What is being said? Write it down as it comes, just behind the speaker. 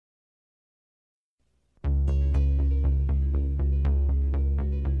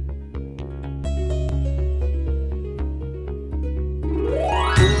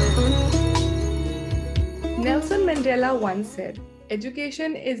Mandela once said,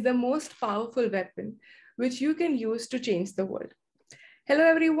 "Education is the most powerful weapon which you can use to change the world." Hello,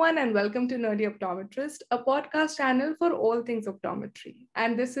 everyone, and welcome to Nerdy Optometrist, a podcast channel for all things optometry.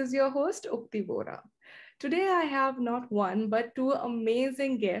 And this is your host, Ukti Vora. Today, I have not one, but two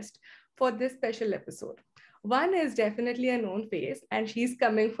amazing guests for this special episode. One is definitely a known face, and she's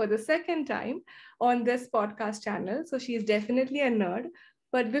coming for the second time on this podcast channel. So she's definitely a nerd.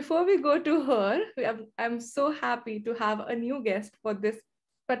 But before we go to her, I'm so happy to have a new guest for this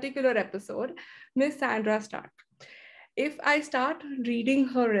particular episode, Miss Sandra Stark. If I start reading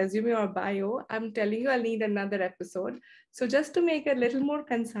her resume or bio, I'm telling you I'll need another episode. So just to make it a little more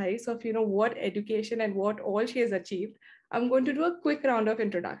concise of what education and what all she has achieved, I'm going to do a quick round of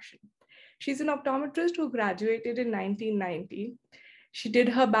introduction. She's an optometrist who graduated in 1990. She did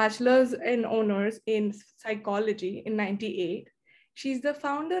her bachelor's in honors in psychology in 98. She's the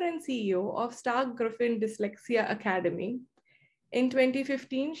founder and CEO of STARK GRIFFIN Dyslexia Academy. In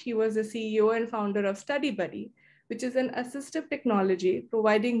 2015, she was the CEO and founder of Study Buddy, which is an assistive technology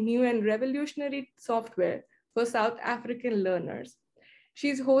providing new and revolutionary software for South African learners.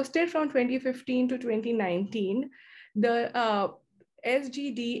 She's hosted from 2015 to 2019 the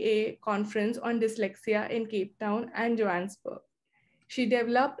SGDA conference on dyslexia in Cape Town and Johannesburg. She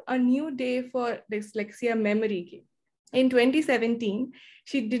developed a new day for dyslexia memory game. In 2017,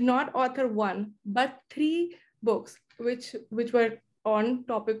 she did not author one, but three books, which were on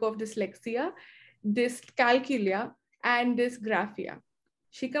topic of dyslexia, dyscalculia, and dysgraphia.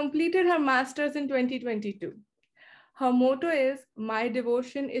 She completed her master's in 2022. Her motto is, "My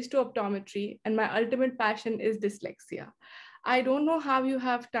devotion is to optometry and my ultimate passion is dyslexia." I don't know how you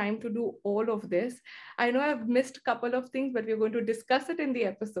have time to do all of this. I know I've missed a couple of things, but we're going to discuss it in the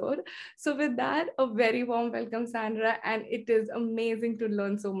episode. So with that, a very warm welcome, Sandra, and it is amazing to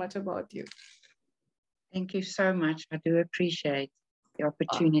learn so much about you. Thank you so much. I do appreciate the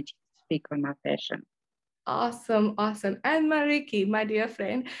opportunity to speak on my passion. Awesome, awesome. And Marietjie, my dear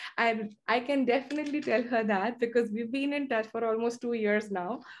friend, I can definitely tell her that because we've been in touch for almost 2 years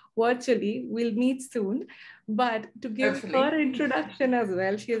now. Virtually, we'll meet soon. But to give her introduction as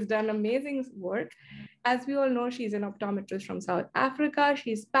well, she has done amazing work. As we all know, she's an optometrist from South Africa.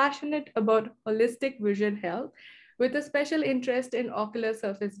 She's passionate about holistic vision health with a special interest in ocular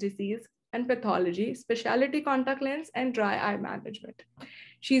surface disease and pathology, specialty contact lens, and dry eye management.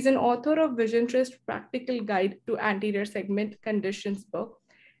 She's an author of VisionTrist Practical Guide to Anterior Segment Conditions book.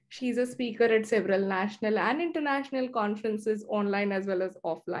 She's a speaker at several national and international conferences online as well as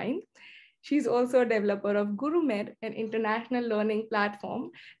offline. She's also a developer of GuruMed, an international learning platform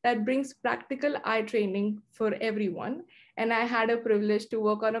that brings practical eye training for everyone. And I had a privilege to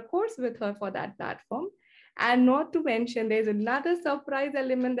work on a course with her for that platform. And not to mention, there's another surprise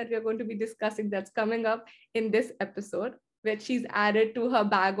element that we're going to be discussing that's coming up in this episode, which she's added to her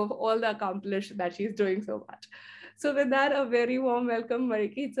bag of all the accomplished that she's doing so much. So with that, a very warm welcome,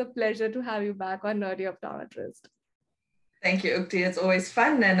 Marietjie. It's a pleasure to have you back on Nerdy Optometrist. Thank you, Ukti. It's always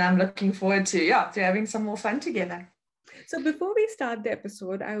fun, and I'm looking forward to having some more fun together. So before we start the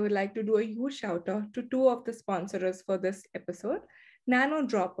episode, I would like to do a huge shout out to two of the sponsors for this episode. Nano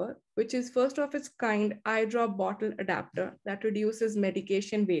Dropper, which is first of its kind eye drop bottle adapter that reduces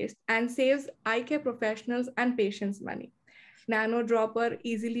medication waste and saves eye care professionals and patients money. Nano Dropper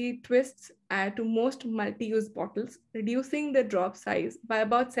easily twists to most multi-use bottles, reducing the drop size by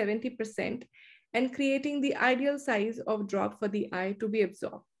about 70% and creating the ideal size of drop for the eye to be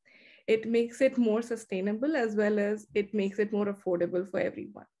absorbed. It makes it more sustainable as well as it makes it more affordable for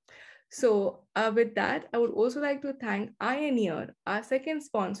everyone. So with that, I would also like to thank Eye and Ear, our second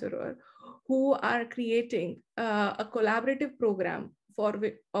sponsor, who are creating a collaborative program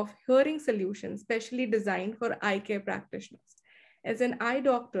of hearing solutions, specially designed for eye care practitioners. As an eye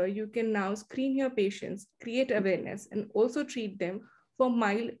doctor, you can now screen your patients, create awareness, and also treat them for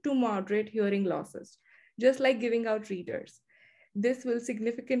mild to moderate hearing losses, just like giving out readers. This will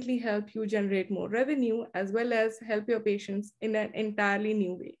significantly help you generate more revenue as well as help your patients in an entirely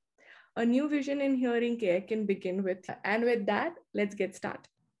new way. A new vision in hearing care can begin with. And with that, let's get started.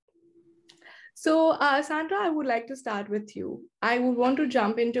 So Sandra, I would like to start with you. I would want to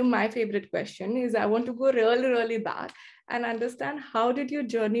jump into my favorite question is I want to go really, really back and understand how did your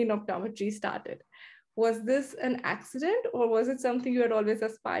journey in optometry started? Was this an accident or was it something you had always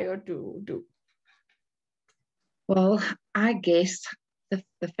aspired to do? Well, I guess the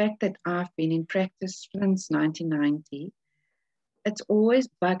fact that I've been in practice since 1990, it's always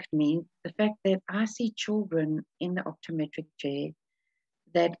bugged me, the fact that I see children in the optometric chair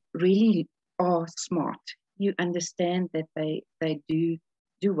that really are smart. You understand that they do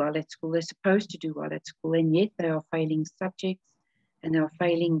do well at school. They're supposed to do well at school, and yet they are failing subjects and they are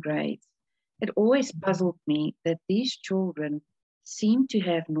failing grades. It always puzzled me that these children seem to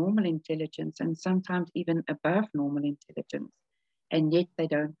have normal intelligence and sometimes even above normal intelligence, and yet they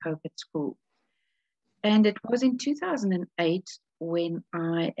don't cope at school. And it was in 2008 when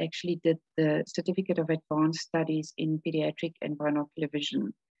I actually did the Certificate of Advanced Studies in Pediatric and Binocular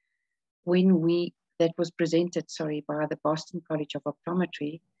Vision, that was presented, by the Boston College of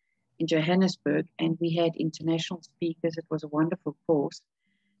Optometry in Johannesburg, and we had international speakers. It was a wonderful course.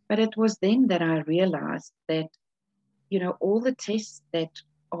 But it was then that I realized that, all the tests that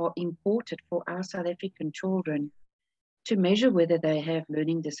are imported for our South African children to measure whether they have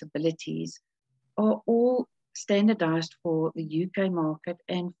learning disabilities are all standardized for the UK market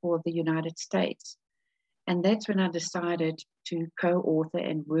and for the United States. And that's when I decided to co-author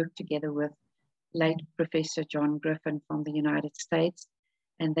and work together with late Professor John Griffin from the United States.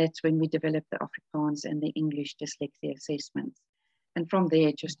 And that's when we developed the Afrikaans and the English dyslexia assessments. And from there,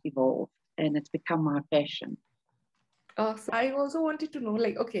 it just evolved, and it's become my passion. So I also wanted to know,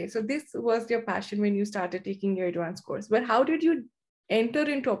 okay, so this was your passion when you started taking your advanced course, but how did you enter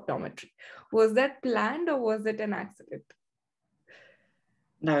into optometry? Was that planned or was it an accident?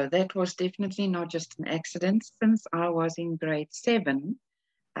 No, that was definitely not just an accident. Since I was in grade 7,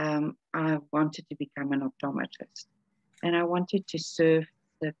 I wanted to become an optometrist, and I wanted to serve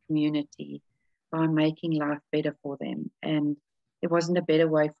the community by making life better for them. And there wasn't a better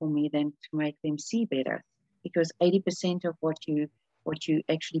way for me than to make them see better, because 80% of what you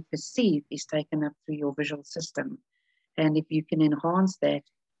actually perceive is taken up through your visual system. And if you can enhance that,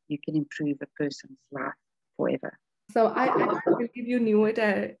 you can improve a person's life forever. So I believe you knew it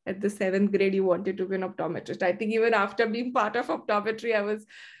at the 7th grade, you wanted to be an optometrist. I think even after being part of optometry, I was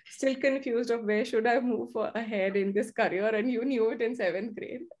still confused of where should I move ahead in this career, and you knew it in 7th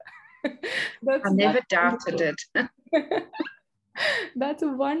grade. I never doubted it. That's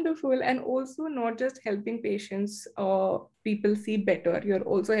wonderful. And also not just helping patients or people see better, you're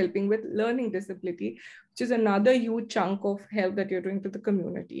also helping with learning disability, which is another huge chunk of help that you're doing to the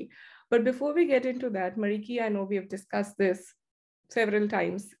community. But before we get into that, Marietjie, I know we have discussed this several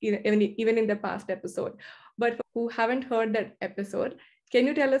times, even in the past episode, but who haven't heard that episode, can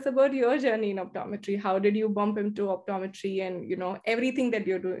you tell us about your journey in optometry? How did you bump into optometry and, everything that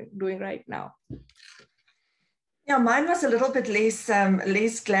you're doing right now? Yeah, mine was a little bit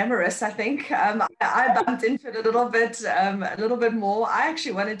less glamorous, I think. I bumped into it a little bit more. I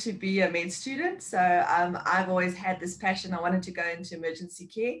actually wanted to be a med student. So I've always had this passion. I wanted to go into emergency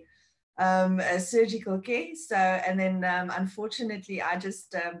care, surgical care. So, and then unfortunately, I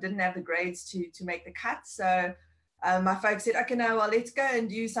just didn't have the grades to make the cut. So my folks said, okay, no, well, let's go and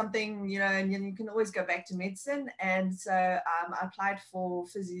do something, and you can always go back to medicine. And so I applied for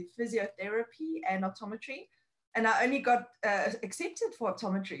physiotherapy and optometry. And I only got accepted for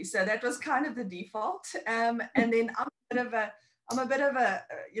optometry. So that was kind of the default. And then I'm a bit of a,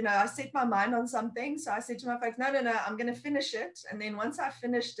 I set my mind on something. So I said to my folks, no, I'm going to finish it. And then once I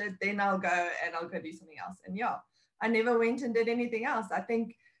finished it, then I'll go do something else. And yeah, I never went and did anything else. I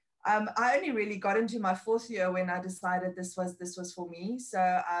think I only really got into my 4th year when I decided this was for me. So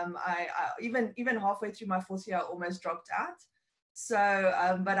I even halfway through my 4th year, I almost dropped out. So,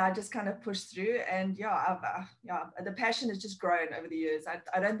 but I just kind of pushed through, and the passion has just grown over the years.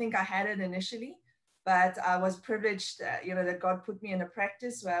 I don't think I had it initially, but I was privileged, that God put me in a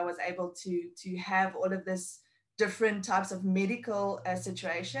practice where I was able to have all of this different types of medical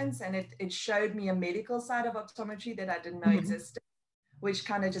situations, and it showed me a medical side of optometry that I didn't know existed, which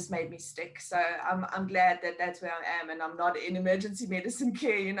kind of just made me stick. So I'm glad that that's where I am, and I'm not in emergency medicine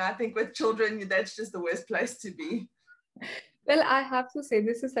care. I think with children, that's just the worst place to be. Well, I have to say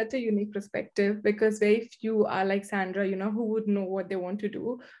this is such a unique perspective, because very few are like Sandra, who would know what they want to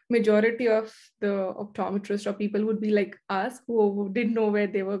do. Majority of the optometrists or people would be like us, who didn't know where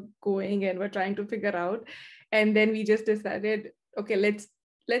they were going and were trying to figure out. And then we just decided, okay, let's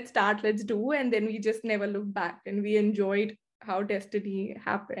start, let's do. And then we just never looked back, and we enjoyed how destiny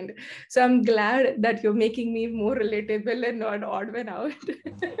happened. So I'm glad that you're making me more relatable and not odd one out.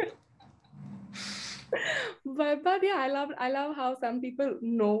 But yeah, I love how some people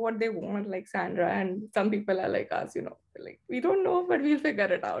know what they want, like Sandra, and some people are like us, like we don't know, but we'll figure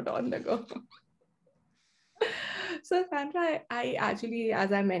it out on the go. So Sandra, I actually,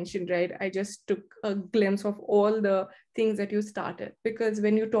 as I mentioned, right, I just took a glimpse of all the things that you started, because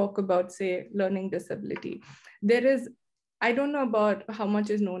when you talk about, say, learning disability, there is, I don't know about how much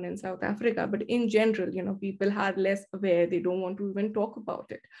is known in South Africa, but in general, people are less aware. They don't want to even talk about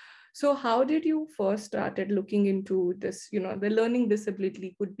it. So how did you first started looking into this, the learning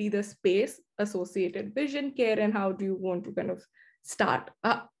disability could be the space associated vision care, and how do you want to kind of start?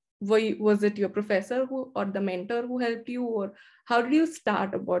 Was it your professor who or the mentor who helped you, or how did you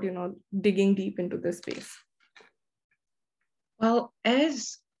start about, digging deep into this space? Well,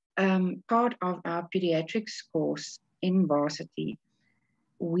 as part of our pediatrics course in varsity,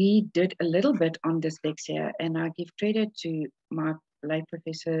 we did a little bit on dyslexia, and I give credit to my late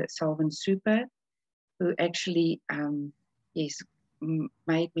Professor Salvin Super, who actually,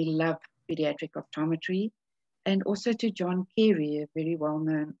 made me love pediatric optometry, and also to John Carey, a very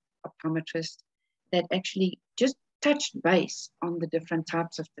well-known optometrist, that actually just touched base on the different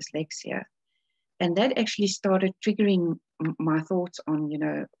types of dyslexia. And that actually started triggering my thoughts on,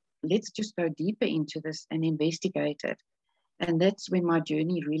 let's just go deeper into this and investigate it. And that's when my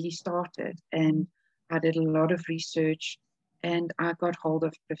journey really started. And I did a lot of research, and I got hold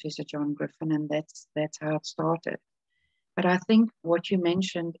of Professor John Griffin, and that's how it started. But I think what you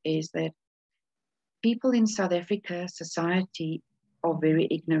mentioned is that people in South Africa, society, are very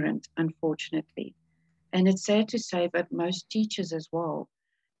ignorant, unfortunately. And it's sad to say, but most teachers as well,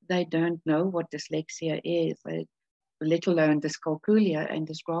 they don't know what dyslexia is, let alone dyscalculia and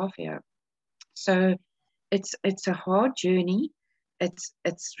dysgraphia. So it's a hard journey. It's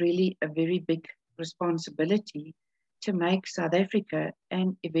really a very big responsibility to make South Africa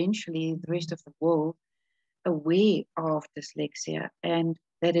and eventually the rest of the world aware of dyslexia and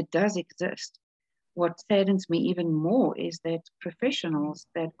that it does exist. What saddens me even more is that professionals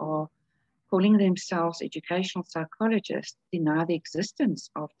that are calling themselves educational psychologists deny the existence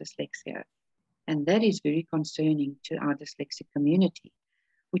of dyslexia. And that is very concerning to our dyslexic community,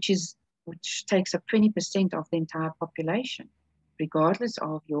 which takes up 20% of the entire population, regardless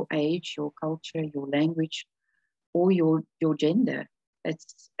of your age, your culture, your language, or your gender.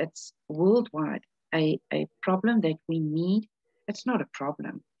 It's worldwide a problem that we need. It's not a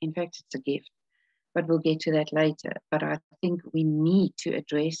problem. In fact, it's a gift. But we'll get to that later. But I think we need to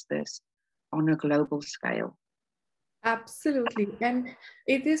address this on a global scale. Absolutely. And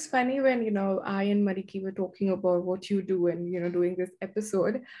it is funny when, I and Marietjie were talking about what you do and, doing this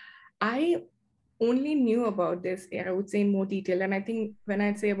episode. I only knew about this, I would say, in more detail. And I think when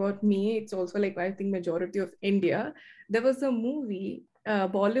I say about me, it's also like, I think majority of India, there was a movie, a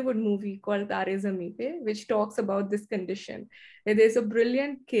Bollywood movie called Tare Zameen Pe, which talks about this condition. There's a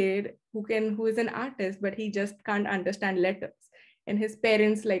brilliant kid who is an artist, but he just can't understand letters. And his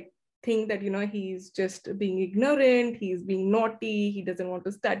parents think that, he's just being ignorant, he's being naughty, he doesn't want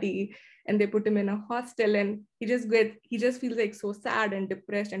to study. And they put him in a hostel, and he just feels like so sad and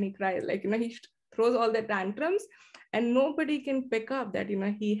depressed, and he cries, he throws all the tantrums, and nobody can pick up that,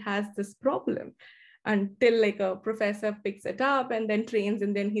 he has this problem until a professor picks it up and then trains,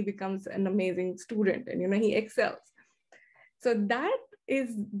 and then he becomes an amazing student, and, he excels. So that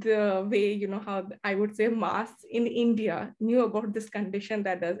is the way, how I would say mass in India knew about this condition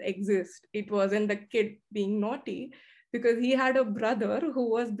that does exist. It wasn't the kid being naughty, because he had a brother who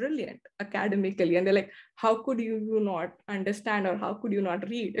was brilliant academically. And they're like, how could you not understand, or how could you not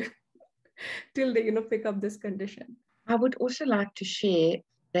read till they, pick up this condition? I would also like to share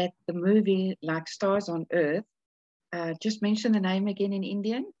that the movie Like Stars on Earth, just mention the name again in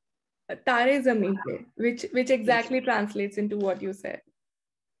Indian. Tare Zameen Pe, which exactly translates into what you said.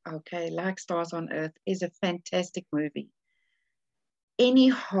 Okay, Like Stars on Earth is a fantastic movie. Any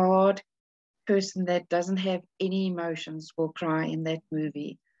hard person that doesn't have any emotions will cry in that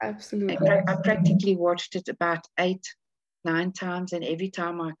movie. Absolutely. I practically watched it about 8-9 times, and every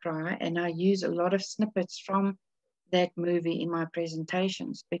time I cry, and I use a lot of snippets from that movie in my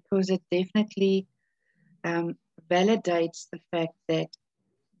presentations, because it definitely validates the fact that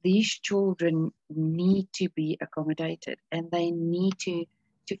these children need to be accommodated, and they need to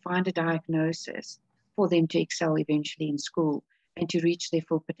find a diagnosis for them to excel eventually in school and to reach their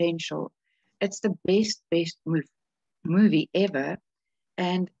full potential. It's the best movie ever,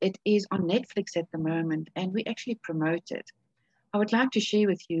 and it is on Netflix at the moment, and we actually promote it. I would like to share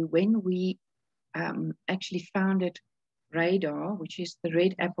with you when we actually founded RADAR, which is the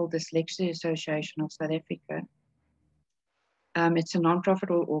Red Apple Dyslexia Association of South Africa. It's a non-profit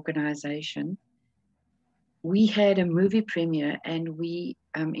organization. We had a movie premiere, and we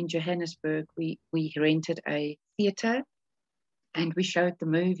in Johannesburg, we rented a theater and we showed the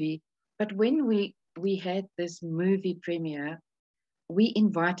movie. But when we had this movie premiere, we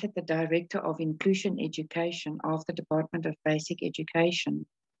invited the director of inclusion education of the Department of Basic Education.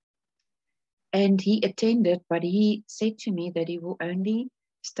 And he attended, but he said to me that he will only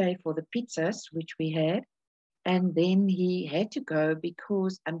stay for the pizzas, which we had, And then he had to go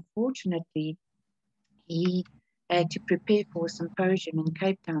because, unfortunately, he had to prepare for a symposium in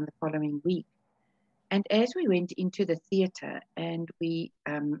Cape Town the following week. And as we went into the theatre and we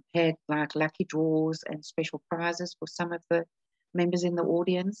had like lucky draws and special prizes for some of the members in the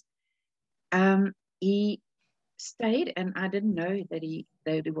audience, he stayed, and I didn't know that he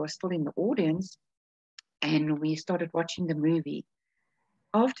was still in the audience. And we started watching the movie.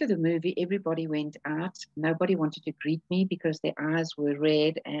 After the movie, everybody went out. Nobody wanted to greet me because their eyes were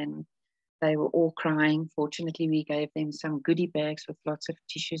red and they were all crying. Fortunately, we gave them some goodie bags with lots of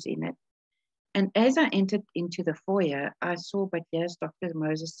tissues in it. And as I entered into the foyer, I saw, but yes, Dr.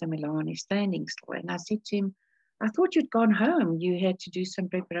 Moses Similani standing still. And I said to him, I thought you'd gone home. You had to do some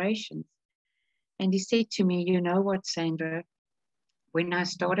preparations. And he said to me, you know what, Sandra, when I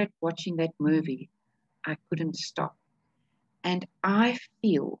started watching that movie, I couldn't stop. And I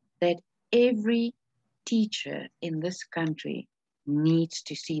feel that every teacher in this country needs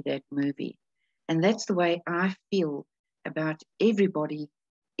to see that movie. And that's the way I feel about everybody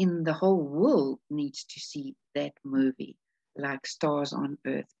in the whole world needs to see that movie, like Stars on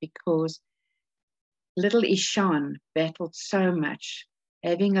Earth, because little Ishan battled so much,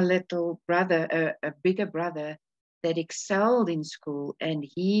 having a little brother, a bigger brother that excelled in school, and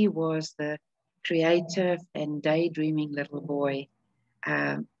he was the creative and daydreaming little boy.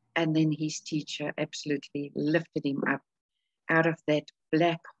 And then his teacher absolutely lifted him up out of that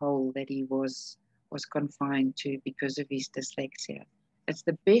black hole that he was confined to because of his dyslexia. It's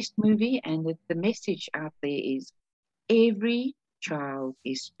the best movie, and the message out there is every child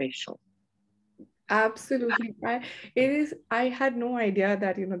is special. Absolutely. I had no idea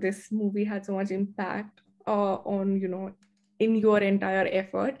that, this movie had so much impact on, in your entire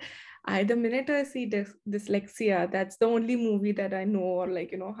effort. The minute I see dyslexia, that's the only movie that I know, or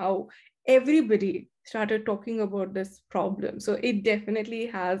like, how everybody started talking about this problem. So it definitely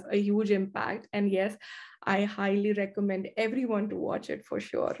has a huge impact. And yes, I highly recommend everyone to watch it for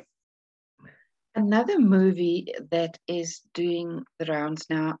sure. Another movie that is doing the rounds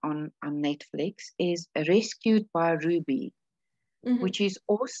now on Netflix is Rescued by Ruby, which is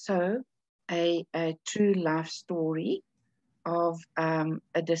also a true life story of a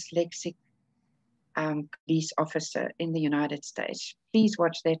dyslexic police officer in the United States. Please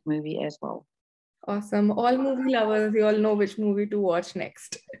watch that movie as well. Awesome. All movie lovers, you all know which movie to watch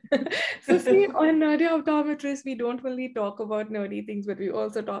next. So see, on Nerdy Optometrist, we don't only talk about nerdy things, but we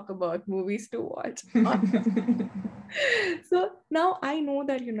also talk about movies to watch. So now I know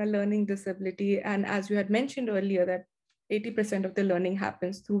that, learning disability, and as you had mentioned earlier, that 80% of the learning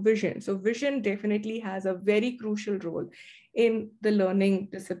happens through vision. So vision definitely has a very crucial role in the learning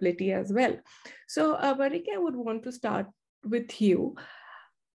disability as well. So Marietjie, I would want to start with you.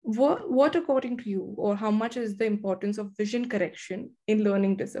 What according to you, or how much is the importance of vision correction in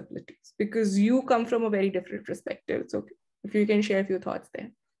learning disabilities? Because you come from a very different perspective. So if you can share a few thoughts there.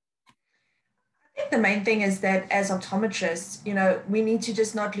 I think the main thing is that as optometrists, we need to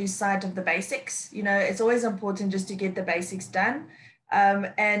just not lose sight of the basics. It's always important just to get the basics done.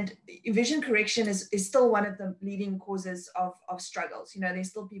 And vision correction is still one of the leading causes of struggles. There's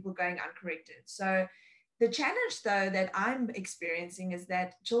still people going uncorrected. So the challenge, though, that I'm experiencing is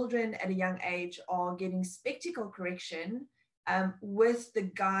that children at a young age are getting spectacle correction with the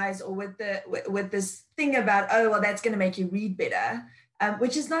guise, or with this thing about, oh, well, that's going to make you read better,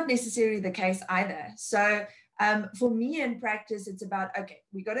 which is not necessarily the case either. So for me in practice, it's about, okay,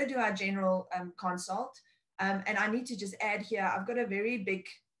 we got to do our general consult. And I need to just add here, I've got a very big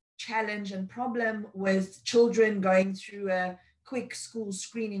challenge and problem with children going through a quick school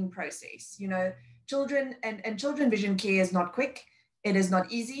screening process. Children and children vision care is not quick. It is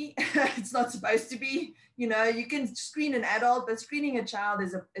not easy. It's not supposed to be. You can screen an adult, but screening a child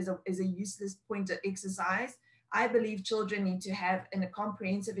is a useless point of exercise. I believe children need to have a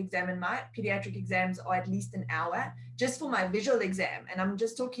comprehensive exam, and my pediatric exams are at least an hour just for my visual exam. And I'm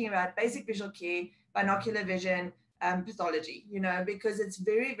just talking about basic visual care, binocular vision, pathology, because it's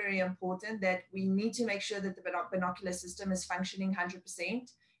very, very important that we need to make sure that the binocular system is functioning 100%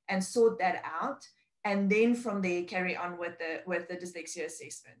 and sort that out. And then from there, carry on with the dyslexia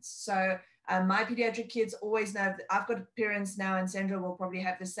assessments. So my pediatric kids always know that I've got parents now, and Sandra will probably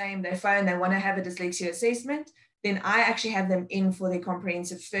have the same. They phone, they want to have a dyslexia assessment. Then I actually have them in for their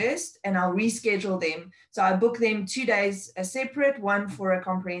comprehensive first, and I'll reschedule them. So I book them 2 days separate, one for a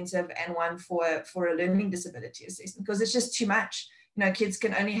comprehensive and one for a learning disability assessment, because it's just too much. Kids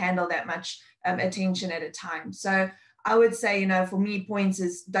can only handle that much attention at a time. So I would say, for me, points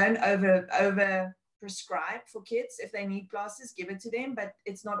is don't over prescribe for kids. If they need glasses, give it to them, but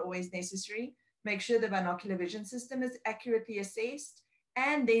it's not always necessary. make sure the binocular vision system is accurately assessed,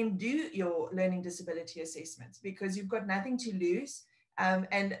 and then do your learning disability assessments, because you've got nothing to lose.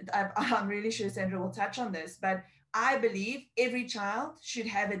 I'm really sure Sandra will touch on this, but I believe every child should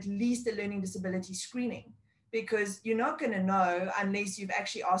have at least a learning disability screening, because you're not going to know unless you've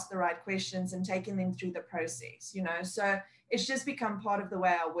actually asked the right questions and taken them through the process, you know. So it's just become part of the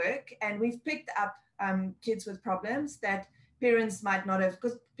way I work. And we've picked up kids with problems that parents might not have,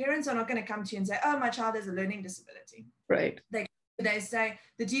 because parents are not going to come to you and say, oh, my child has a learning disability. Right. They say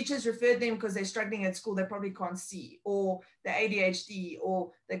the teachers referred them because they're struggling at school, they probably can't see, or they're ADHD,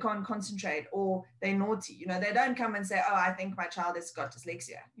 or they can't concentrate, or they're naughty. You know, they don't come and say, oh, I think my child has got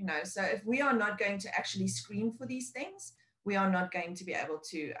dyslexia. You know, so if we are not going to actually screen for these things, we are not going to be able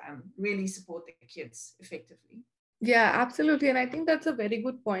to really support the kids effectively. Yeah, absolutely. And I think that's a very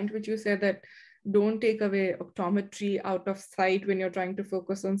good point, which you said, that don't take away optometry out of sight when you're trying to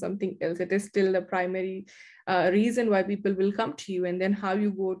focus on something else. It is still the primary reason why people will come to you, and then how you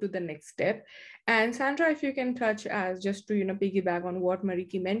go to the next step. And Sandra, if you can touch, as just to, piggyback on what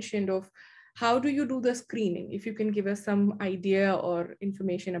Marietjie mentioned, of how do you do the screening? If you can give us some idea or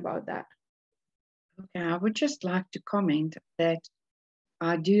information about that. Okay, I would just like to comment that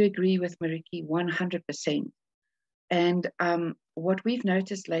I do agree with Marietjie 100%. And what we've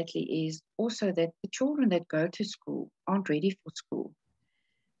noticed lately is also that the children that go to school aren't ready for school.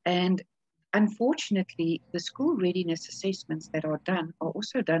 And unfortunately, the school readiness assessments that are done are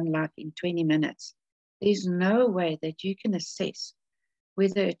also done like in 20 minutes. There's no way that you can assess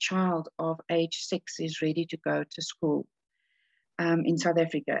whether a child of age 6 is ready to go to school in South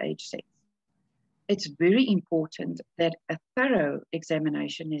Africa, age 6. It's very important that a thorough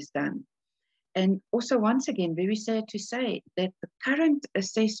examination is done. And also, once again, very sad to say that the current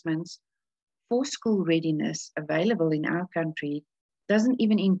assessments for school readiness available in our country doesn't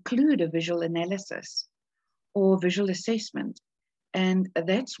even include a visual analysis or visual assessment. And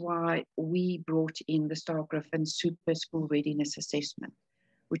that's why we brought in the STARK GRIFFIN Super School Readiness Assessment,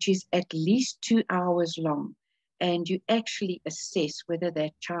 which is at least 2 hours long. And you actually assess whether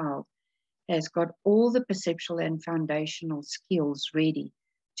that child has got all the perceptual and foundational skills ready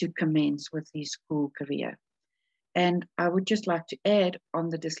to commence with his school career. And I would just like to add on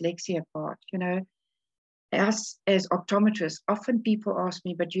the dyslexia part, us as optometrists, often people ask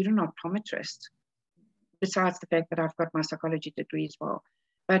me, but you're an optometrist, besides the fact that I've got my psychology degree as well.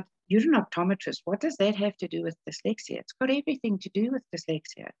 But you're an optometrist. What does that have to do with dyslexia? It's got everything to do with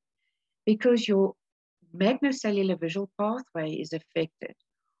dyslexia, because your magnocellular visual pathway is affected.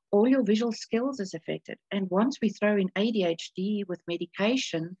 All your visual skills is affected. And once we throw in ADHD with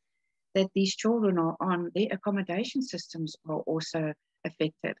medication that these children are on, their accommodation systems are also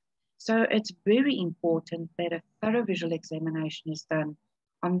affected. So it's very important that a thorough visual examination is done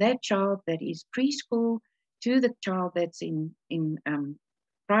on that child that is preschool to the child that's in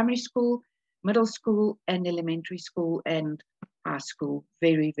primary school, middle school, and elementary school and high school.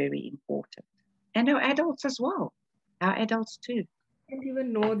 Very, very important. And our adults as well, our adults too. I didn't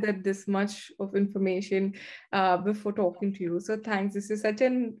even know that this much of information before talking to you. So thanks. This is such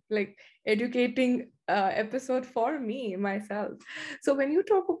an educating episode for me myself. So when you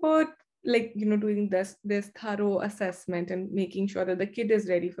talk about doing this thorough assessment and making sure that the kid is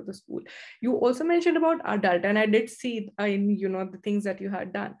ready for the school, you also mentioned about adult, and I did see in the things that you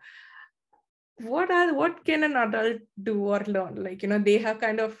had done. What can an adult do or learn? They have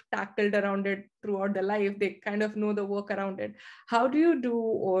kind of tackled around it throughout their life. They kind of know the work around it. How do you do,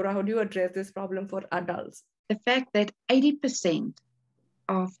 or how do you address this problem for adults? The fact that 80%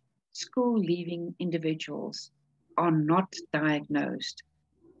 of school leaving individuals are not diagnosed,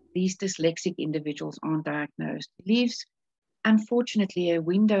 these dyslexic individuals aren't diagnosed, leaves unfortunately a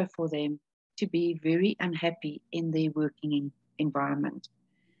window for them to be very unhappy in their working environment.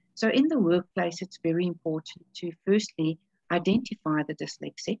 So in the workplace, it's very important to firstly identify the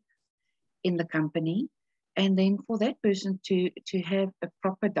dyslexic in the company, and then for that person to have a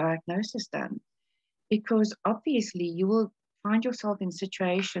proper diagnosis done. Because obviously you will find yourself in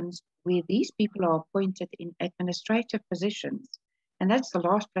situations where these people are appointed in administrative positions, and that's the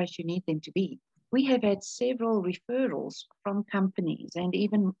last place you need them to be. We have had several referrals from companies, and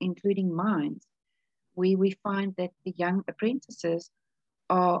even including mines, where we find that the young apprentices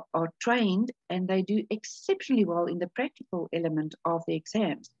are trained and they do exceptionally well in the practical element of the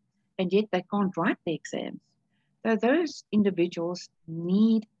exams, and yet they can't write the exams. So those individuals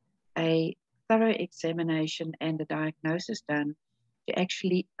need a thorough examination and a diagnosis done to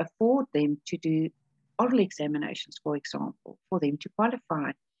actually afford them to do oral examinations, for example, for them to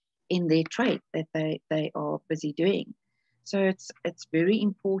qualify in their trade that they are busy doing. So it's very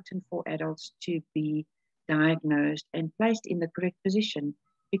important for adults to be diagnosed and placed in the correct position,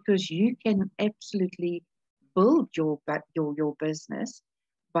 because you can absolutely build your business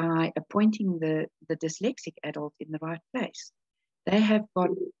by appointing the dyslexic adult in the right place. They have got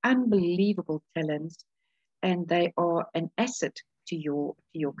unbelievable talents, and they are an asset to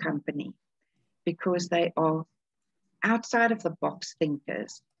your company, because they are outside of the box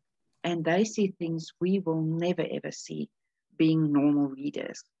thinkers, and they see things we will never ever see being normal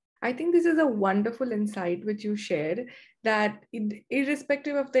readers. I think this is a wonderful insight which you shared, that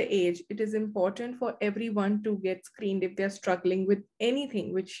irrespective of the age, it is important for everyone to get screened if they're struggling with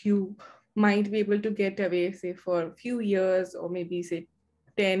anything which you might be able to get away, say, for a few years, or maybe say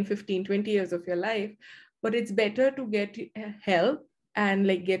 10, 15, 20 years of your life. But it's better to get help and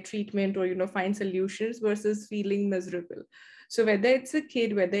like get treatment, or find solutions, versus feeling miserable. So whether it's a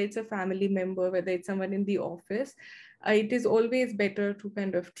kid, whether it's a family member, whether it's someone in the office, it is always better to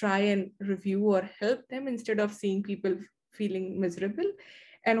kind of try and review or help them, instead of seeing people feeling miserable.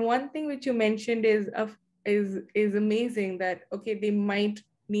 And one thing which you mentioned is amazing, that okay, they might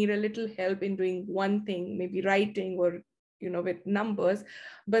need a little help in doing one thing, maybe writing, or with numbers,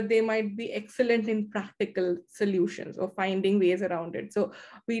 but they might be excellent in practical solutions or finding ways around it. So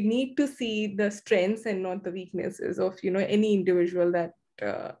we need to see the strengths and not the weaknesses of any individual that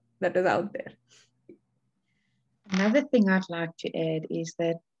is out there. Another thing I'd like to add is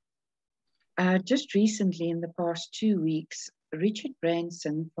that just recently, in the past 2 weeks, Richard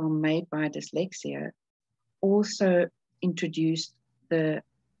Branson from Made by Dyslexia also introduced the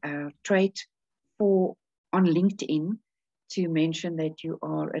trait on LinkedIn to mention that you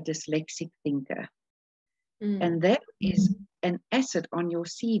are a dyslexic thinker. And that is an asset on your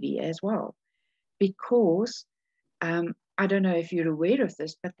CV as well, because I don't know if you're aware of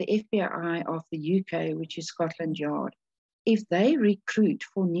this, but the FBI of the UK, which is Scotland Yard, if they recruit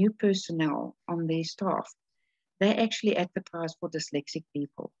for new personnel on their staff, they actually advertise for dyslexic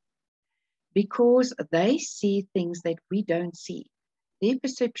people, because they see things that we don't see. Their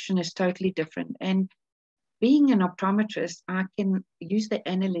perception is totally different. And being an optometrist, I can use the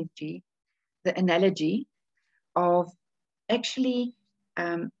analogy of actually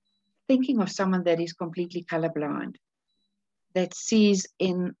thinking of someone that is completely colorblind, that sees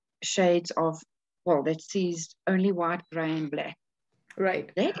in shades of, that sees only white, gray, and black.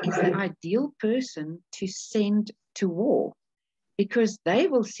 Right. That is the ideal person to send to war, because they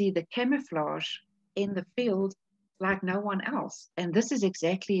will see the camouflage in the field like no one else. And this is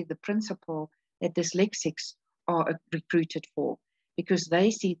exactly the principle that dyslexics are recruited for, because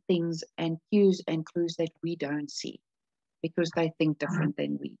they see things and cues and clues that we don't see, because they think different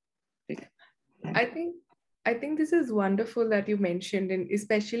than we do. I think this is wonderful that you mentioned, and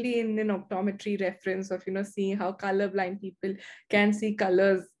especially in an optometry reference of seeing how colorblind people can see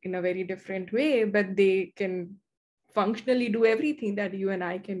colors in a very different way, but they can functionally do everything that you and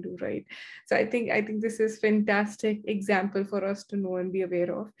I can do, right? So I think this is fantastic example for us to know and be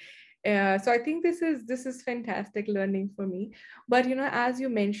aware of. So I think this is fantastic learning for me. But as you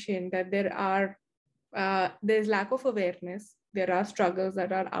mentioned, that there's lack of awareness, there are struggles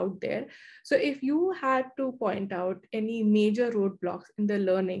that are out there. So if you had to point out any major roadblocks in the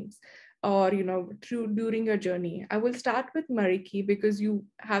learnings, or during your journey, I will start with Marietjie, because you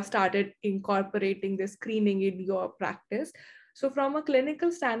have started incorporating the screening in your practice. So from a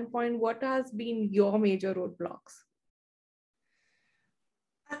clinical standpoint, what has been your major roadblocks?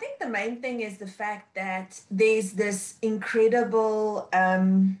 I think the main thing is the fact that there's this incredible, I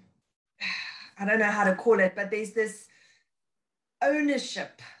don't know how to call it, but there's this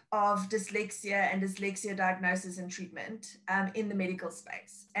ownership of dyslexia and dyslexia diagnosis and treatment in the medical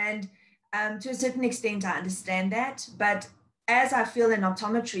space. And to a certain extent, I understand that. But as I feel in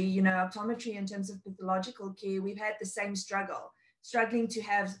optometry, optometry in terms of pathological care, we've had the same struggling to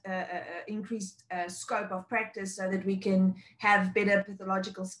have increased scope of practice so that we can have better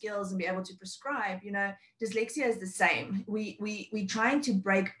pathological skills and be able to prescribe. Dyslexia is the same. We're trying to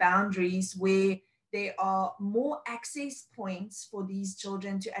break boundaries where there are more access points for these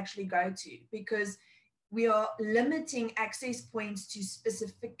children to actually go to, because we are limiting access points to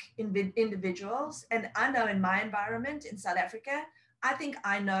specific individuals. And I know in my environment in South Africa, I think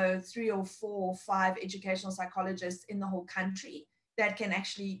I know 3 or 4 or 5 educational psychologists in the whole country that can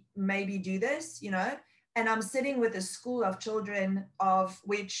actually maybe do this, and I'm sitting with a school of children of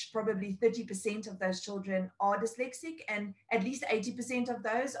which probably 30% of those children are dyslexic, and at least 80% of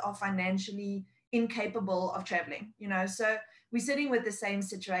those are financially incapable of traveling, so we're sitting with the same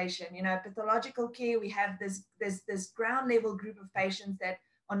situation. Pathological care, we have this ground level group of patients that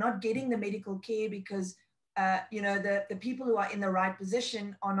are not getting the medical care because the people who are in the right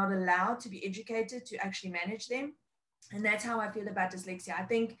position are not allowed to be educated to actually manage them. And that's how I feel about dyslexia. I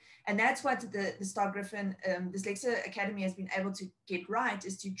think, and that's what the STARK GRIFFIN Dyslexia Academy has been able to get right,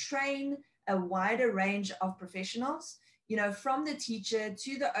 is to train a wider range of professionals, from the teacher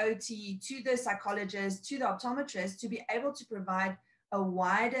to the OT, to the psychologist, to the optometrist, to be able to provide a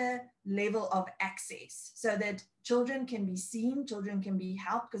wider level of access so that children can be seen, children can be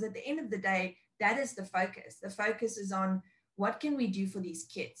helped, because at the end of the day, that is the focus. The focus is on what can we do for these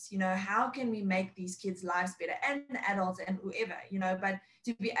kids? How can we make these kids' lives better, and adults and whoever, but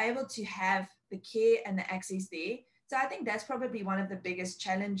to be able to have the care and the access there. So I think that's probably one of the biggest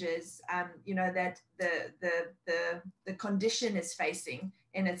challenges, that the condition is facing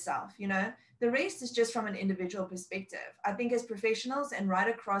in itself. The rest is just from an individual perspective. I think as professionals and right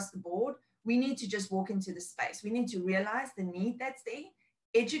across the board, we need to just walk into the space. We need to realize the need that's there,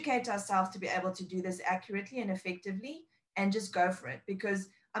 educate ourselves to be able to do this accurately and effectively, and just go for it. Because,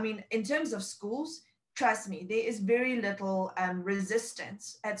 in terms of schools, trust me, there is very little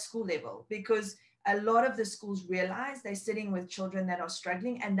resistance at school level, because a lot of the schools realize they're sitting with children that are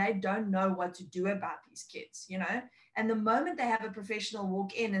struggling and they don't know what to do about these kids, And the moment they have a professional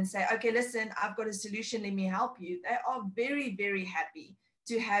walk in and say, okay, listen, I've got a solution, let me help you, they are very, very happy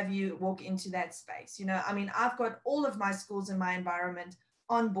to have you walk into that space. I've got all of my schools in my environment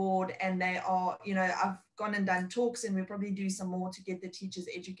on board, and they are, I've gone and done talks, and we'll probably do some more to get the teachers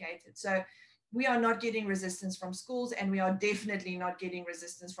educated. So we are not getting resistance from schools, and we are definitely not getting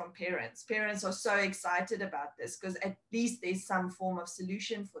resistance from parents. Parents are so excited about this because at least there's some form of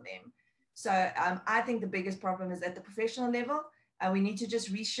solution for them. So I think the biggest problem is at the professional level. We need to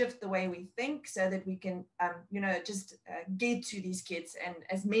just reshift the way we think so that we can, just get to these kids, and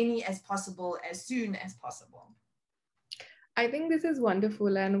as many as possible, as soon as possible. I think this is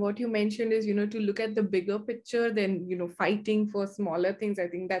wonderful. And what you mentioned is, to look at the bigger picture than, fighting for smaller things. I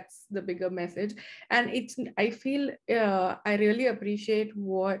think that's the bigger message. And I feel, I really appreciate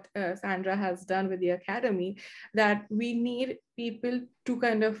what Sandra has done with the Academy, that we need people to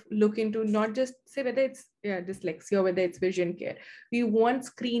kind of look into, not just say whether it's dyslexia or whether it's vision care. We want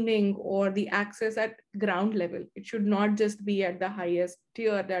screening or the access at ground level. It should not just be at the highest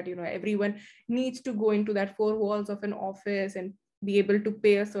tier that, everyone needs to go into that four walls of an office and be able to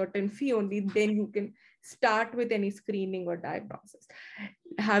pay a certain fee. Only then you can start with any screening or diagnosis.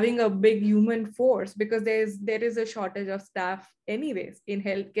 Having a big human force, because there is a shortage of staff anyways in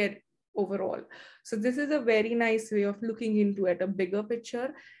healthcare overall. So this is a very nice way of looking into it, a bigger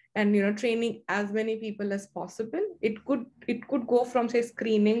picture, and training as many people as possible. It could go from, say,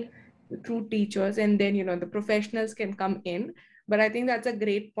 screening through teachers, and then the professionals can come in. But I think that's a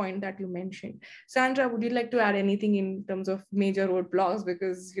great point that you mentioned. Sandra, would you like to add anything in terms of major roadblocks,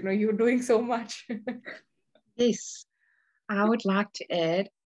 because you're doing so much? Yes, I would like to add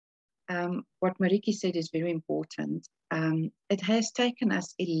what Marietjie said is very important. It has taken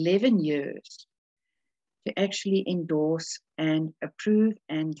us 11 years to actually endorse and approve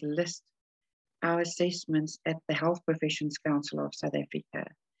and list our assessments at the Health Professions Council of South Africa.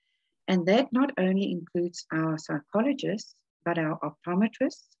 And that not only includes our psychologists, but our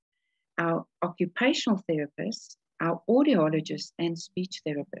optometrists, our occupational therapists, our audiologists, and speech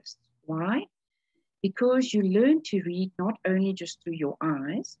therapists. Why? Because you learn to read not only just through your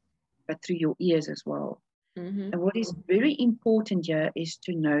eyes, but through your ears as well. Mm-hmm. And what is very important here is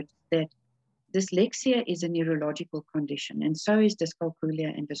to note that dyslexia is a neurological condition, and so is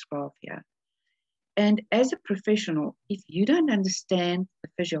dyscalculia and dysgraphia. And as a professional, if you don't understand the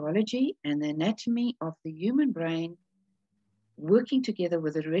physiology and the anatomy of the human brain working together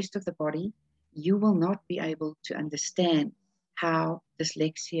with the rest of the body, you will not be able to understand how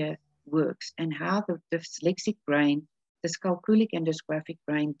dyslexia works and how the dyslexic brain, dyscalculic and dysgraphic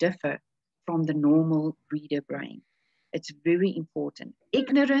brain differ from the normal reader brain. It's very important.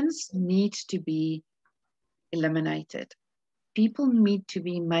 Ignorance needs to be eliminated. People need to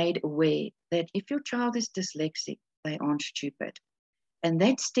be made aware that if your child is dyslexic, they aren't stupid. And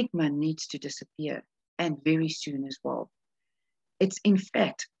that stigma needs to disappear, and very soon as well. It's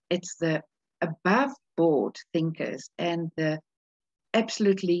the above board thinkers and the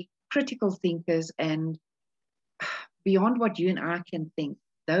absolutely critical thinkers and beyond what you and I can think.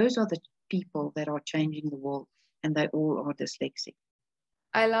 Those are the people that are changing the world, and they all are dyslexic.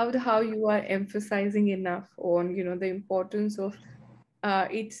 I loved how you are emphasizing enough on, the importance of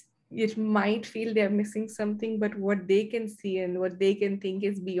it might feel they're missing something, but what they can see and what they can think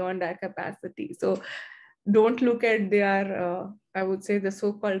is beyond our capacity. So don't look at their, I would say, the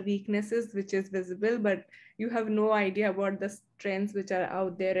so-called weaknesses, which is visible, but you have no idea about the strengths which are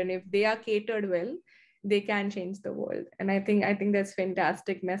out there. And if they are catered well, they can change the world. And I think that's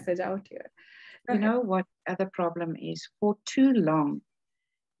fantastic message out here. You know what other problem is? For too long,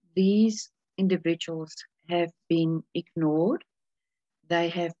 these individuals have been ignored, they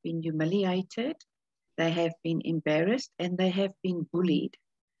have been humiliated, they have been embarrassed, and they have been bullied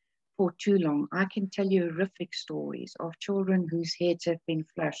for too long. I can tell you horrific stories of children whose heads have been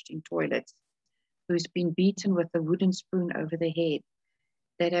flushed in toilets, who's been beaten with a wooden spoon over the head,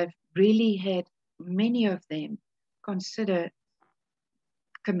 that have really had many of them consider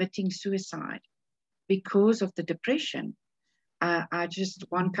committing suicide because of the depression.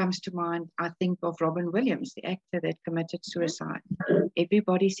 One comes to mind, I think of Robin Williams, the actor that committed suicide.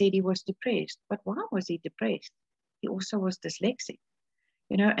 Everybody said he was depressed, but why was he depressed? He also was dyslexic,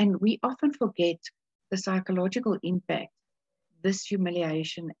 and we often forget the psychological impact this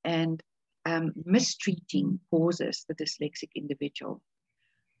humiliation and mistreating causes the dyslexic individual.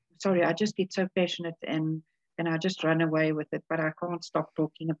 Sorry, I just get so passionate and I just run away with it, but I can't stop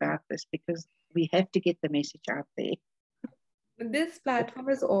talking about this because we have to get the message out there. This platform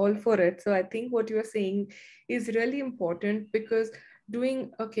is all for it. So I think what you're saying is really important, because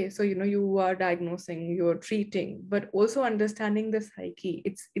so you are diagnosing, you're treating, but also understanding the psyche,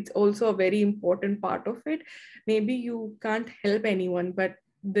 it's also a very important part of it. Maybe you can't help anyone, but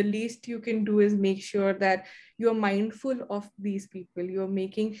the least you can do is make sure that you're mindful of these people, you're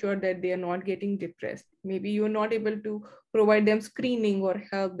making sure that they are not getting depressed. Maybe you're not able to provide them screening or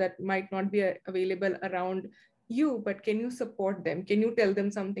help that might not be available around you, but can you support them? Can you tell them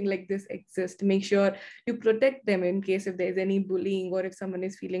something like this exists? Make sure you protect them in case if there's any bullying or if someone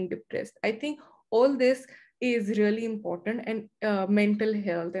is feeling depressed. I think all this is really important, and mental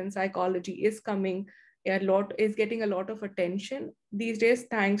health and psychology is getting a lot of attention these days,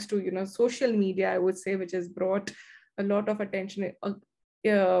 thanks to social media, I would say, which has brought a lot of attention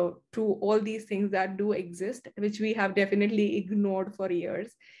to all these things that do exist, which we have definitely ignored for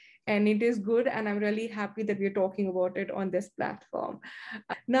years. And it is good, and I'm really happy that we're talking about it on this platform.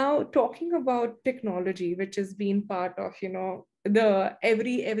 Now, talking about technology, which has been part of the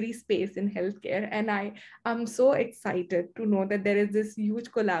every space in healthcare, and I'm so excited to know that there is this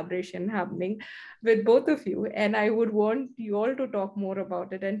huge collaboration happening with both of you, and I would want you all to talk more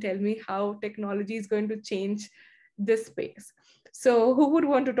about it and tell me how technology is going to change this space. So who would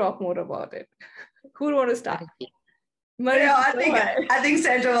want to talk more about it? Who would want to start? Marietjie, I think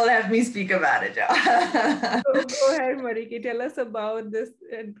Sandra will have me speak about it. Go ahead, Marietjie. Tell us about this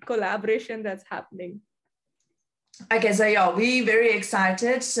collaboration that's happening. Okay, so yeah, we're very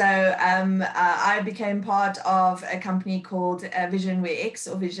excited. So I became part of a company called Visionware X,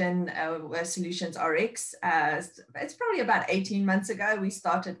 or Vision Solutions RX. It's probably about 18 months ago we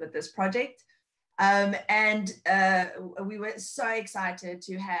started with this project. And we were so excited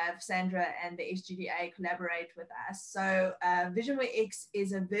to have Sandra and the SGDA collaborate with us. So Visionware X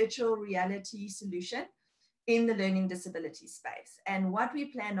is a virtual reality solution in the learning disability space. And what we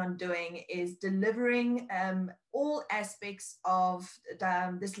plan on doing is delivering all aspects of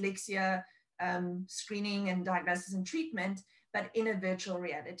dyslexia screening and diagnosis and treatment, but in a virtual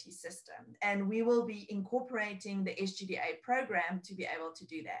reality system. And we will be incorporating the SGDA program to be able to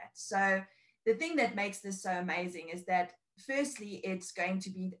do that. So the thing that makes this so amazing is that, firstly, it's going to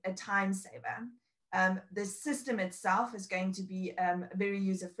be a time saver. The system itself is going to be very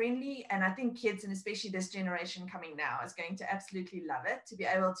user-friendly, and I think kids, and especially this generation coming now, is going to absolutely love it, to be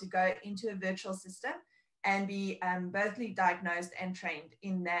able to go into a virtual system and be both diagnosed and trained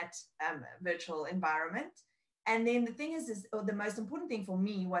in that virtual environment. And then the thing is, or the most important thing for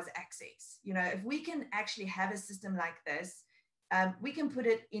me was access. If we can actually have a system like this, we can put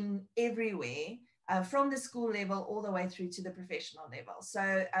it in everywhere, from the school level all the way through to the professional level.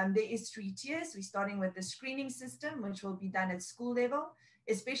 So there is 3 tiers. We're starting with the screening system, which will be done at school level.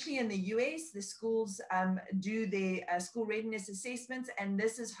 Especially in the US, the schools do their school readiness assessments, and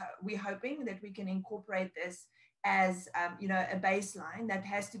this is we're hoping that we can incorporate this as a baseline that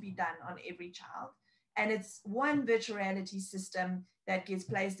has to be done on every child. And it's one virtual reality system that gets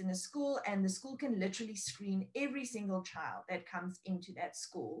placed in a school, and the school can literally screen every single child that comes into that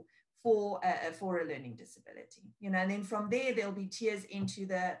school for a learning disability. And then from there, there'll be tiers into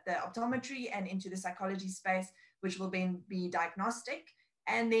the optometry and into the psychology space, which will then be diagnostic.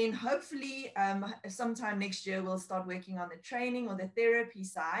 And then hopefully sometime next year, we'll start working on the training or the therapy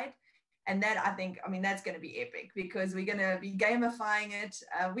side. And that, I mean, that's going to be epic, because we're going to be gamifying it.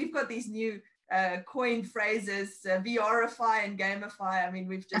 We've got these new coined phrases, VRify and gamify. I mean,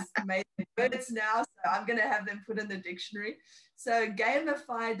 we've just made the words now, so I'm going to have them put in the dictionary. So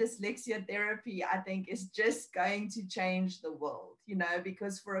gamify dyslexia therapy, I think, is just going to change the world,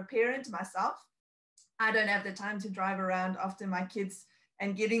 because for a parent, myself, I don't have the time to drive around after my kids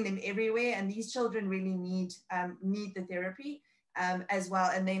and getting them everywhere. And these children really need the therapy as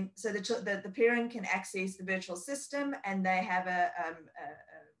well. And then so the parent can access the virtual system, and they have a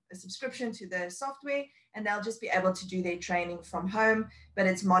subscription to the software, and they'll just be able to do their training from home, but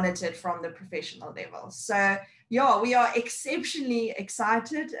it's monitored from the professional level. So yeah, we are exceptionally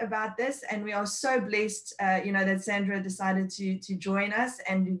excited about this, and we are so blessed, that Sandra decided to join us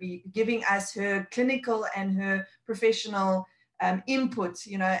and to be giving us her clinical and her professional input,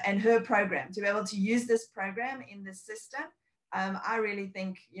 and her program, to be able to use this program in the system. I really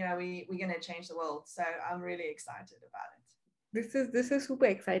think, we're going to change the world. So I'm really excited about it. This is super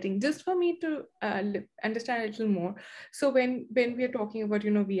exciting. Just for me to understand a little more. So when we are talking about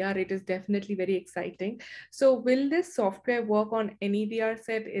VR, it is definitely very exciting. So will this software work on any VR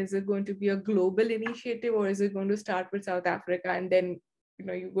set? Is it going to be a global initiative, or is it going to start with South Africa and then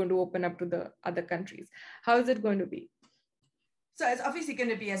you're going to open up to the other countries? How is it going to be? So it's obviously going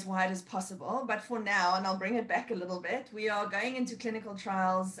to be as wide as possible, but for now, and I'll bring it back a little bit, we are going into clinical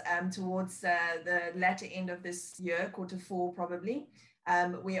trials towards the latter end of this year, Q4 probably.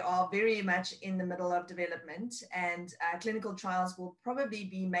 We are very much in the middle of development, and clinical trials will probably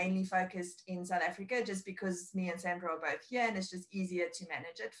be mainly focused in South Africa, just because me and Sandra are both here, and it's just easier to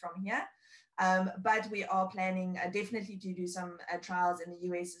manage it from here. But we are planning definitely to do some trials in the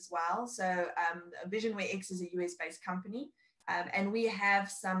US as well. So Visionware X is a US-based company. And we have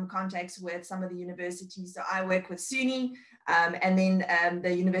some contacts with some of the universities. So I work with SUNY, and then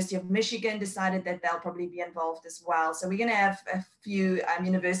the University of Michigan decided that they'll probably be involved as well. So we're going to have a few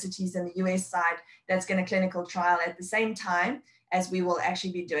universities in the US side that's going to clinical trial at the same time as we will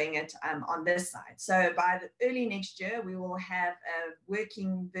actually be doing it on this side. So by the early next year, we will have a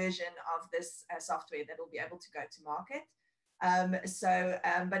working version of this software that will be able to go to market.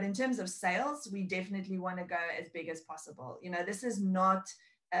 But in terms of sales, we definitely want to go as big as possible. This is not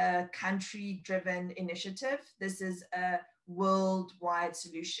a country-driven initiative. This is a worldwide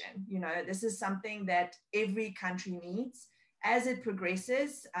solution. This is something that every country needs. As it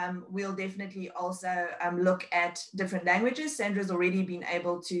progresses, we'll definitely also look at different languages. Sandra's already been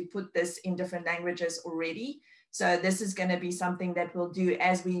able to put this in different languages already. So this is going to be something that we'll do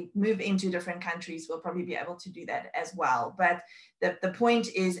as we move into different countries. We'll probably be able to do that as well. But the point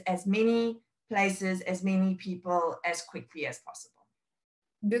is, as many places, as many people, as quickly as possible.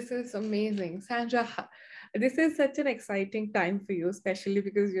 This is amazing. Sandra, this is such an exciting time for you, especially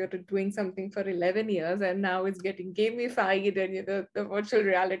because you're doing something for 11 years and now it's getting gamified, and the virtual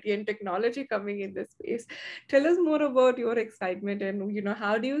reality and technology coming in this space. Tell us more about your excitement, and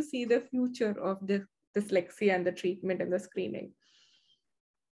how do you see the future of this dyslexia and the treatment and the screening?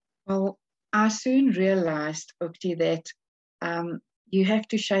 Well, I soon realized, Ukti, that you have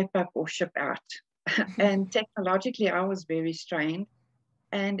to shape up or ship out. And technologically, I was very strained.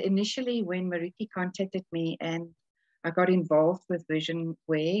 And initially, when Marietjie contacted me and I got involved with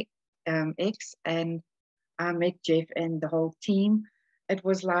Visionware X, and I met Jeff and the whole team, it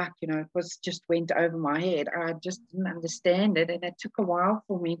was like, it was just went over my head. I just didn't understand it. And it took a while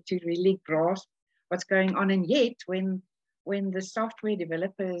for me to really grasp what's going on. And yet, when the software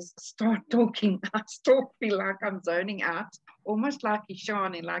developers start talking, I still feel like I'm zoning out, almost like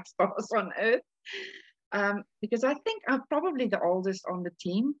Ishani, like stars on earth. Because I think I'm probably the oldest on the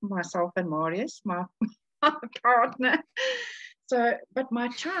team, myself and Marius, my partner. So, but my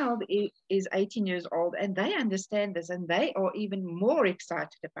child is 18 years old, and they understand this, and they are even more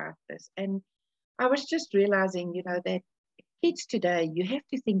excited about this. And I was just realizing, that kids today, you have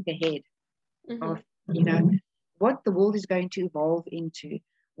to think ahead of, what the world is going to evolve into.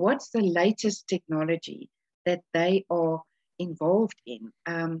 What's the latest technology that they are involved in?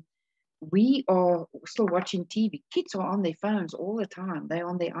 We are still watching TV. Kids are on their phones all the time. They're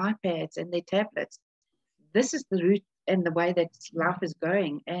on their iPads and their tablets. This is the route and the way that life is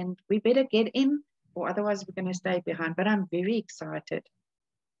going. And we better get in, or otherwise we're going to stay behind. But I'm very excited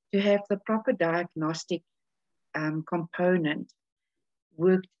to have the proper diagnostic component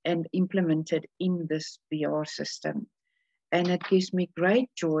worked and implemented in this VR system. And it gives me great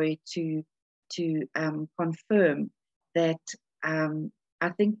joy to confirm that I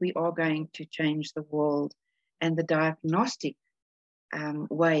think we are going to change the world and the diagnostic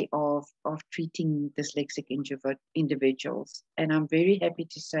way of treating dyslexic individuals. And I'm very happy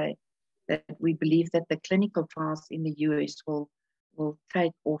to say that we believe that the clinical trials in the US will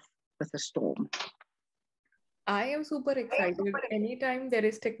take off with a storm. I am super excited. Anytime there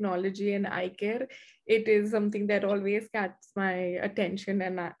is technology and eye care, it is something that always catches my attention.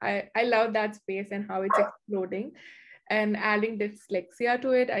 And I love that space and how it's exploding. And adding dyslexia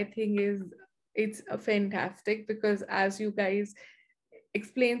to it, I think, is It's fantastic because as you guys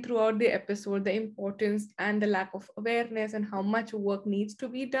explained throughout the episode, the importance and the lack of awareness and how much work needs to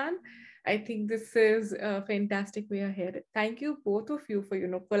be done. I think this is a fantastic way ahead. Thank you both of you for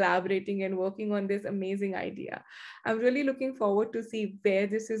collaborating and working on this amazing idea. I'm really looking forward to see where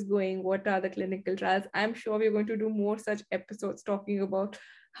this is going. What are the clinical trials? I'm sure we're going to do more such episodes talking about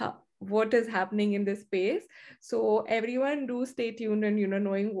what is happening in this space. So everyone do stay tuned and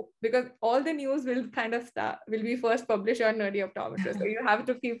knowing, because all the news will kind of will be first published on Nerdy Optometrist. So you have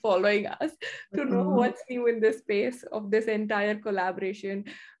to keep following us to know what's new in this space of this entire collaboration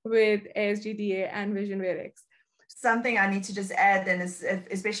with SGDA and Visionware X. Something I need to just add, and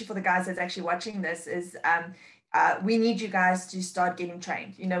especially for the guys that's actually watching this, is we need you guys to start getting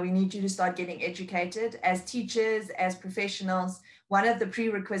trained. We need you to start getting educated as teachers, as professionals. One of the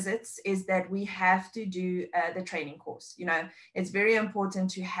prerequisites is that we have to do the training course. It's very important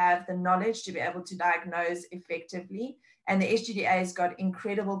to have the knowledge to be able to diagnose effectively. And the SGDA has got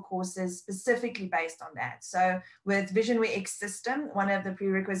incredible courses specifically based on that. So with Visionware X system, one of the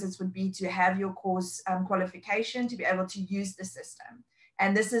prerequisites would be to have your course qualification to be able to use the system.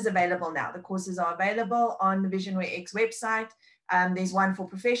 And this is available now. The courses are available on the Visionware X website. There's one for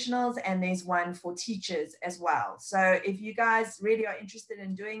professionals and there's one for teachers as well. So if you guys really are interested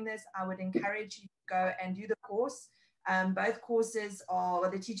in doing this, I would encourage you to go and do the course. Both courses are,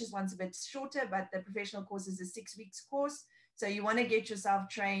 well, the teachers one's a bit shorter, but the professional course is a 6 weeks course. So you want to get yourself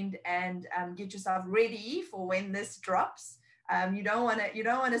trained and get yourself ready for when this drops. You don't want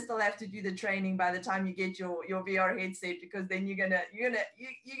to still have to do the training by the time you get your VR headset, because then you're gonna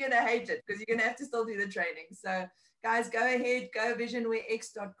hate it, because you're gonna have to still do the training. So guys, go ahead, go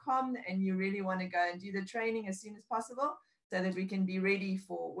visionwarex.com, and you really want to go and do the training as soon as possible, so that we can be ready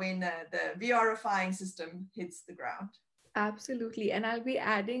for when the VRifying system hits the ground. Absolutely. And I'll be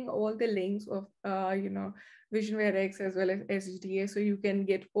adding all the links of, Visionware X as well as SGDA, so you can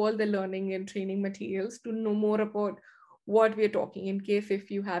get all the learning and training materials to know more about what we're talking. In case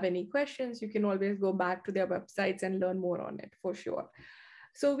if you have any questions, you can always go back to their websites and learn more on it for sure.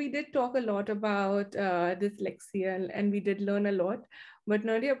 So we did talk a lot about dyslexia, and we did learn a lot, but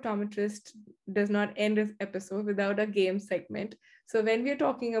Nerdy Optometrist does not end this episode without a game segment. So when we're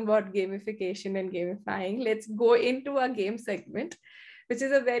talking about gamification and gamifying, let's go into a game segment, which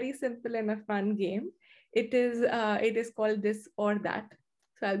is a very simple and a fun game. It is called This or That.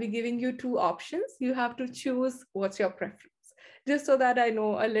 So I'll be giving you two options. You have to choose what's your preference, just so that I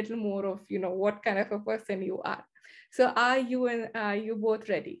know a little more of, what kind of a person you are. So are you both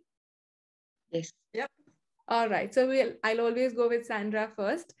ready? Yes. Yep. All right. So I'll always go with Sandra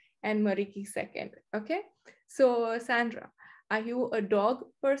first and Marietjie second. Okay. So Sandra, are you a dog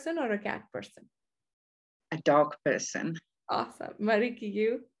person or a cat person? A dog person. Awesome. Marietjie,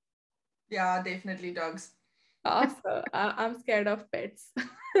 you? Yeah, definitely dogs. Awesome. I'm scared of pets.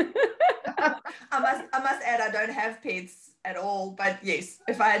 I must add, I don't have pets at all, but yes,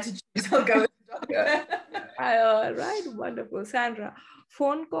 if I had to choose, I'll go with the dog. All right, wonderful. Sandra,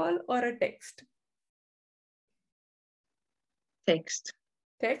 phone call or a text? Text.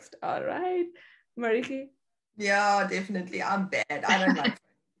 Text, all right. Marietjie? Yeah, definitely. I'm bad. I don't like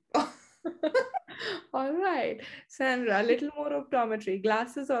phone. All right. Sandra, a little more optometry,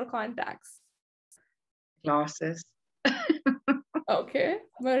 glasses or contacts? Glasses. Okay.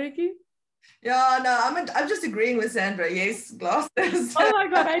 Marietjie? Yeah, no, I'm just agreeing with Sandra. Yes, glasses. Oh my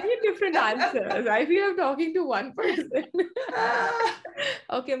God, I need different answers. I feel I'm talking to one person.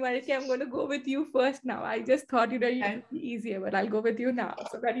 Okay, Marietjie, I'm going to go with you first now. I just thought it would be easier, but I'll go with you now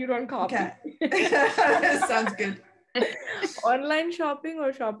so that you don't copy. Okay. Sounds good. Online shopping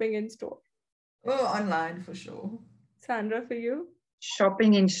or shopping in store? Oh, online for sure. Sandra, for you?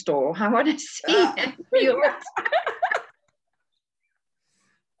 Shopping in store. I want to see and feel it.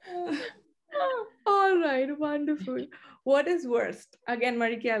 All right, wonderful. What is worst? Again,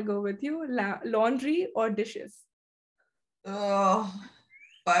 Marietjie, I'll go with you. Laundry or dishes? Oh,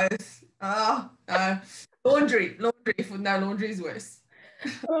 both. Oh, no. Laundry. Laundry is worse.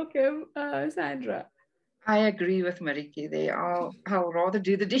 Okay, Sandra. I agree with Marietjie. I'll rather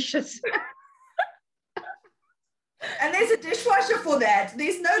do the dishes. And there's a dishwasher for that.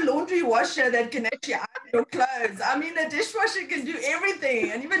 There's no laundry washer that can actually iron your clothes. I mean, a dishwasher can do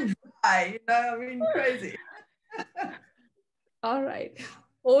everything and even dry, I mean, crazy. All right.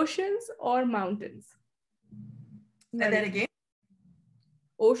 Oceans or mountains? Say that again.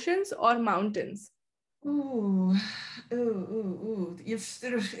 Oceans or mountains? Ooh. I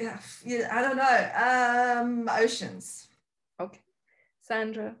don't know. Oceans. Okay.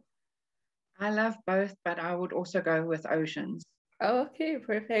 Sandra? I love both, but I would also go with oceans. Okay,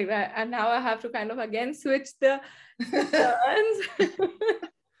 perfect. And now I have to kind of again switch the turns.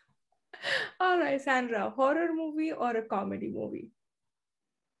 All right, Sandra, horror movie or a comedy movie?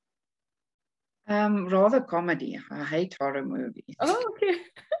 Rather comedy. I hate horror movies. Oh, okay.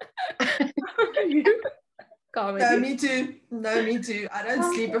 Comedy. No, me too. No, me too. I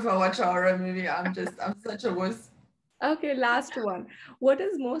don't sleep if I watch a horror movie. I'm such a wuss. Okay, last one. What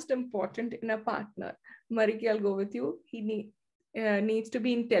is most important in a partner? Marietjie, I'll go with you. He needs to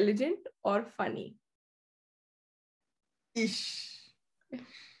be intelligent or funny. Ish.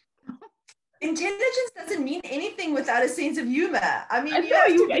 Intelligence doesn't mean anything without a sense of humor. I mean,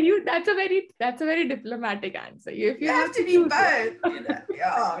 that's a very diplomatic answer. You have to be both. You know?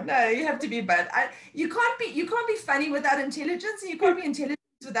 Oh no, you have to be both. You can't be funny without intelligence, and you can't be intelligent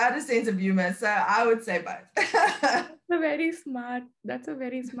without a sense of humor. So I would say both. That's a very smart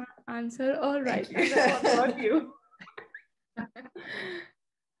answer. All right. What about you?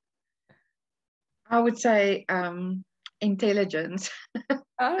 I would say intelligence.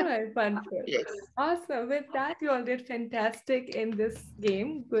 All right, wonderful. Yes. Awesome. With that, you all did fantastic in this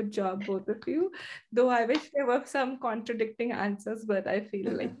game. Good job, both of you. Though I wish there were some contradicting answers, but I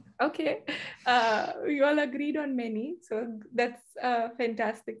feel like, okay, you all agreed on many. So that's a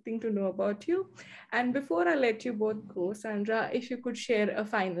fantastic thing to know about you. And before I let you both go, Sandra, if you could share a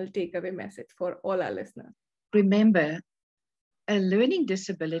final takeaway message for all our listeners. Remember, a learning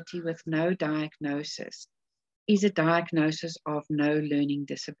disability with no diagnosis is a diagnosis of no learning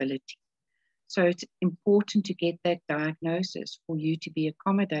disability. So it's important to get that diagnosis for you to be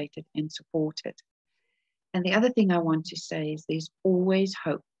accommodated and supported. And the other thing I want to say is there's always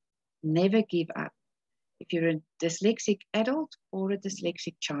hope. Never give up. If you're a dyslexic adult or a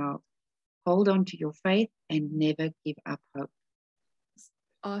dyslexic child, hold on to your faith and never give up hope.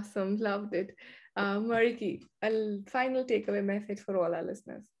 Awesome. Loved it. Marietjie, a final takeaway message for all our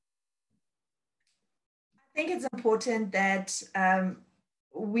listeners. I think it's important that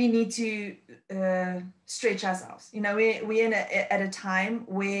we need to stretch ourselves. You know, we're at a time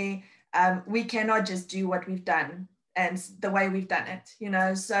where we cannot just do what we've done and the way we've done it, you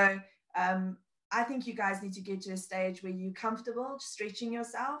know. So I think you guys need to get to a stage where you're comfortable stretching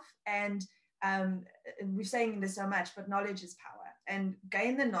yourself. And we're saying this so much, but knowledge is power. And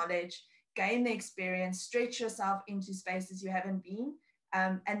gain the knowledge, gain the experience, stretch yourself into spaces you haven't been.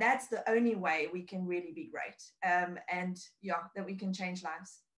 And that's the only way we can really be great. And yeah, that we can change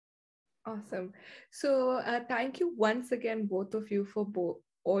lives. Awesome. So thank you once again, both of you, for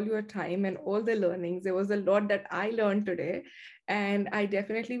all your time and all the learnings. There was a lot that I learned today, and I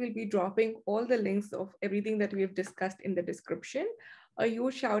definitely will be dropping all the links of everything that we've discussed in the description. A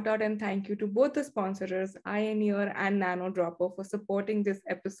huge shout out and thank you to both the sponsors, Ioneer and Nano Dropper, for supporting this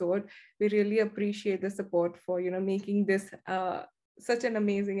episode. We really appreciate the support for, making this such an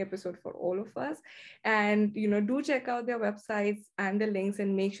amazing episode for all of us. And do check out their websites and the links,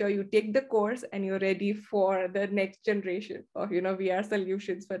 and make sure you take the course and you're ready for the next generation of VR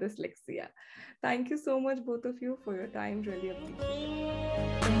solutions for dyslexia. Thank you so much, both of you, for your time. Really appreciate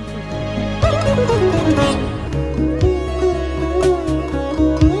it. Thank you.